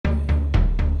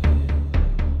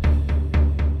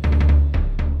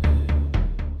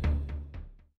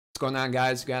What's going on,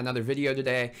 guys? We got another video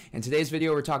today. In today's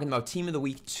video, we're talking about Team of the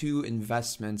Week 2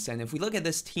 investments. And if we look at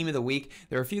this Team of the Week,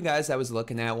 there are a few guys I was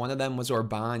looking at. One of them was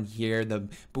Orban here, the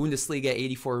Bundesliga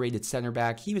 84 rated center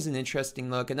back. He was an interesting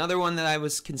look. Another one that I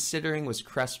was considering was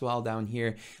Cresswell down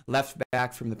here, left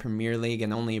back from the Premier League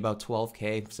and only about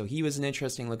 12K. So he was an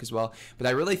interesting look as well. But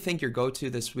I really think your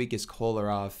go-to this week is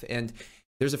Kolarov. And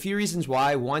there's a few reasons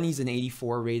why. One, he's an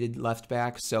 84 rated left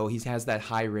back, so he has that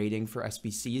high rating for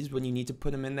SBCs when you need to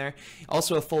put him in there.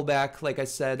 Also a fullback, like I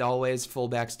said, always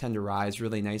fullbacks tend to rise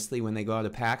really nicely when they go out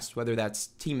of packs, whether that's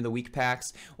Team of the Week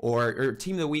packs or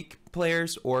Team of the Week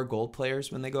players or gold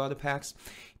players when they go out of packs.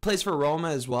 He plays for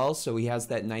Roma as well, so he has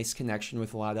that nice connection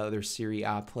with a lot of other Serie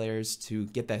A players to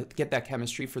get that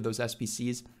chemistry for those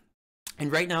SBCs.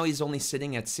 And right now he's only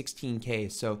sitting at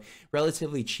 16K, so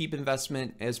relatively cheap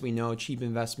investment. As we know, cheap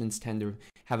investments tend to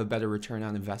have a better return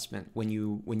on investment when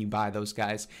you buy those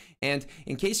guys. And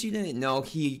in case you didn't know,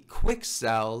 he quick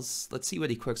sells. Let's see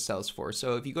what he quick sells for.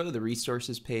 So if you go to the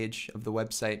resources page of the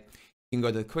website, you can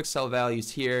go to the quick sell values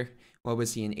here. What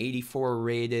was he, an 84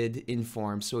 rated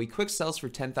inform? So he quick sells for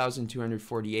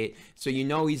 10,248. So you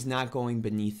know he's not going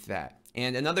beneath that.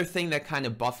 And another thing that kind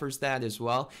of buffers that as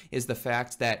well is the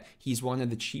fact that he's one of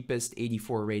the cheapest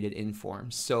 84 rated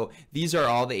informs. So these are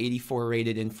all the 84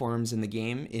 rated informs in the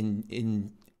game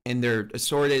and they're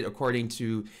assorted according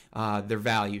to their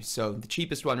value. So the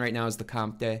cheapest one right now is the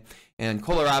Comte, and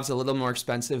Kolarov's a little more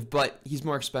expensive, but he's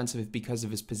more expensive because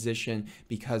of his position,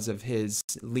 because of his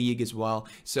league as well.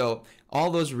 So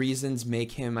all those reasons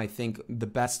make him, I think, the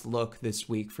best look this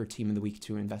week for Team of the Week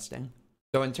 2 investing.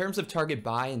 So in terms of target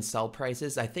buy and sell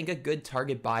prices, I think a good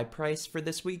target buy price for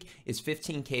this week is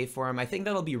 15K for him. I think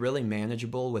that'll be really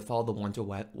manageable with all the one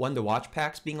to watch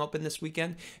packs being open this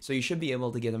weekend. So you should be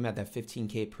able to get him at that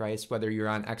 15K price, whether you're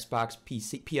on Xbox,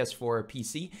 PC, PS4, or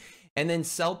PC. And then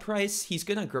sell price, he's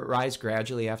going to rise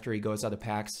gradually after he goes out of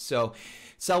packs. So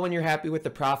sell when you're happy with the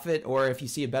profit, or if you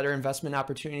see a better investment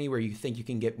opportunity where you think you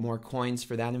can get more coins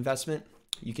for that investment,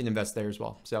 you can invest there as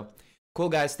well. So cool,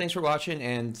 guys. Thanks for watching,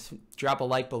 and drop a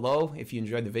like below if you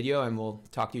enjoyed the video, and we'll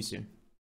talk to you soon.